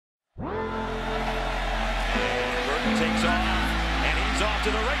off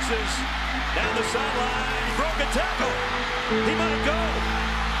to the races. Down the sideline, broken tackle. He might go.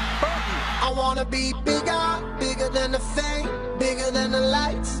 Burton. I wanna be bigger, bigger than the fame, bigger than the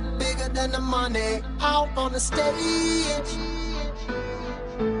lights, bigger than the money. Out on the stage.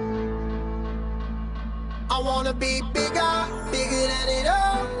 I wanna be bigger, bigger than it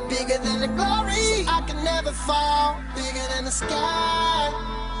all, bigger than the glory. I can never fall, bigger than the sky,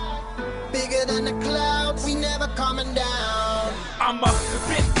 bigger than the clouds. We never coming down. I'm a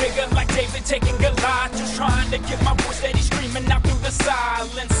bit bigger, like David taking Goliath, just trying to get my voice steady screaming out through the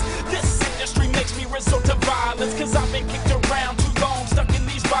silence. This industry makes me resort to violence, cause I've been kicked around too long, stuck in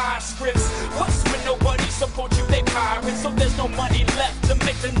these vibe scripts. Plus, when nobody supports you, they pirates, so there's no money left to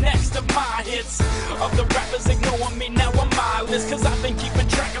make the next of my hits. Of the rappers ignoring me, now I'm mindless, cause I've been keeping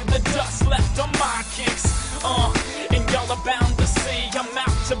track of the dust left on my kicks. And y'all are bound to see I'm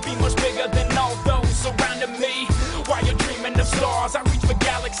out to be much bigger than all those surrounding me. While you're dreaming of stars, I reach for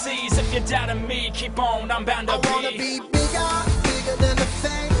galaxies. If you're doubting me, keep on, I'm bound to be. I wanna be bigger, bigger than the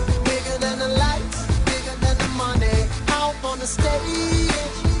fame, bigger than the lights, bigger than the money. Out on the stage.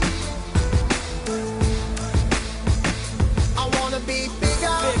 I wanna be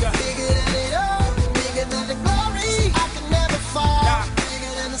bigger, bigger than it all, bigger than the glory. I can never fall,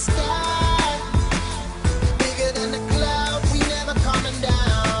 bigger than the sky, bigger than the clouds. We never coming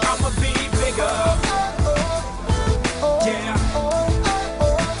down. I'ma be bigger. Yeah.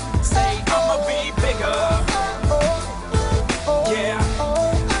 Say I'ma be bigger. Yeah.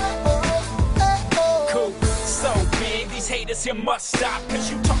 Cool. So big, these haters here must stop,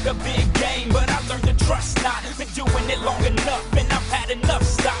 cause you talk a big game, but I learned to trust not. Been doing it long enough, and I've had enough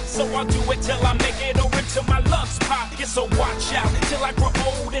stops, so I'll do it till I make it or until my lungs pop. Yeah, so watch out, till I grow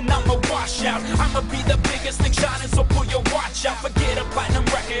old and I'ma wash out. I'ma be the biggest thing shining, so pull your watch out. Forget a platinum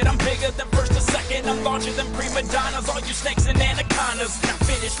record, I'm bigger than first or second. I'm larger than prima donnas, all you snakes and anacondas. Not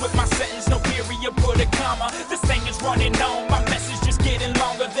finished with my sentence, no period, put a comma. This thing is running on, my message just getting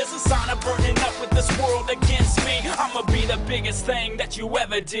longer. There's a sign of burning up with this world against me. I'ma be the biggest thing that you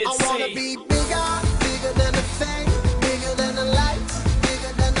ever did see. I wanna be bigger, bigger than the fame, bigger than the lights,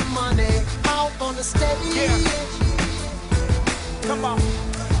 bigger than the money. Out on the stage. Yeah. Come on.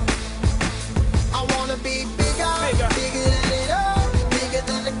 I wanna be bigger, bigger than